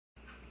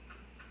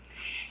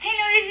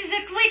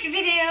music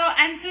video.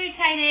 I'm so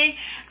excited.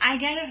 I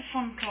got a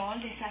phone call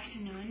this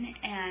afternoon,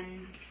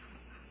 and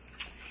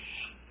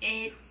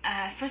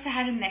first I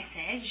had a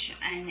message,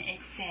 and it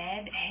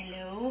said,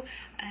 "Hello,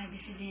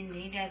 this is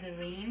Lili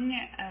Gathering.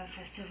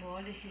 First of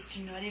all, this is to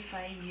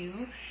notify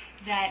you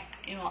that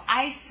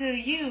I Saw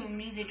You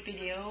music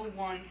video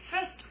won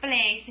first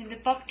place in the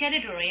pop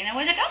category." And I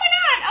was like, "Oh my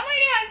god, oh my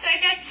god!"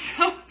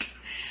 So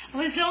I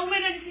was so, oh my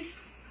god, this is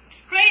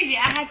crazy.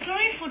 I had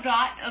totally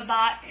forgot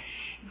about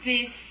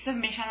this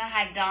submission I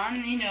had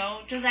done,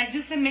 because I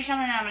do submission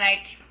and I'm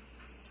like,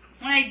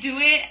 when I do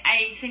it,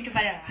 I think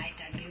about it, right,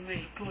 that'd be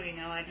really cool,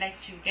 I'd like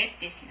to get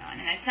this, and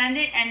then I send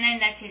it, and then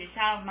that's it, it's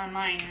out of my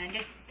mind, and I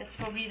guess that's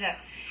probably the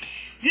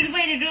good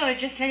way to go,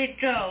 just let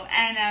it go.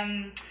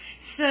 And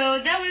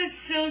so that was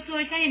so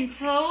exciting.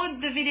 So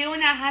the video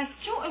now has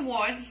 2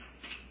 awards.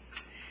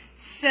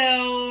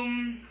 So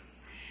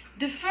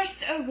the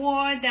first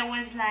award, that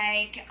was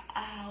like,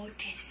 oh,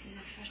 okay, this is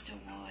the first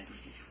award,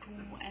 this is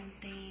cool and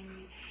thing.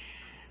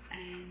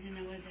 And then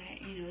I was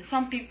like,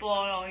 some people,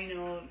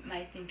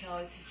 might think,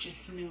 oh, this is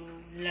just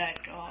luck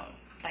or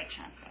by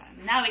chance.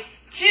 But now it's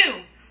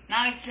 2.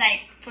 Now it's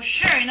like, for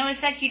sure,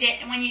 it's like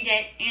when you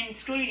get in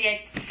school, you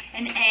get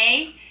an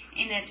A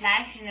in a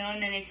class, and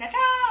then it's like,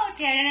 oh,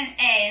 okay, I got an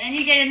A, and then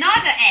you get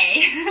another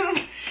A.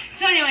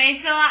 So anyway,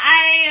 so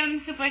I am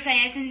super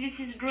excited. I think this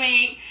is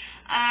great.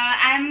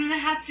 I'm gonna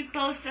have to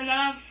post a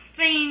lot of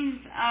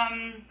things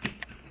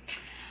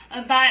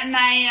about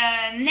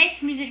my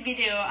next music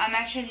video. I'm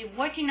actually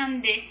working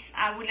on this.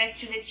 I would like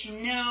to let you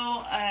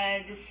know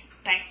the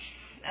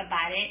specs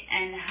about it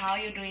and how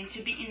you're going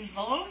to be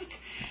involved.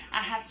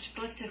 I have to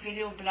post a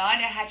video blog.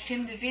 I had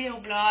filmed a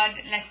video blog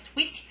last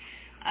week.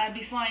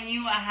 Before I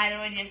knew, I had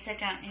already a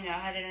second, I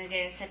had already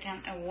a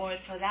second award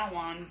for that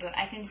one. But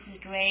I think this is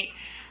great.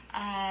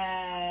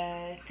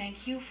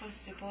 Thank you for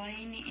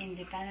supporting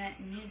independent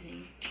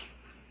music.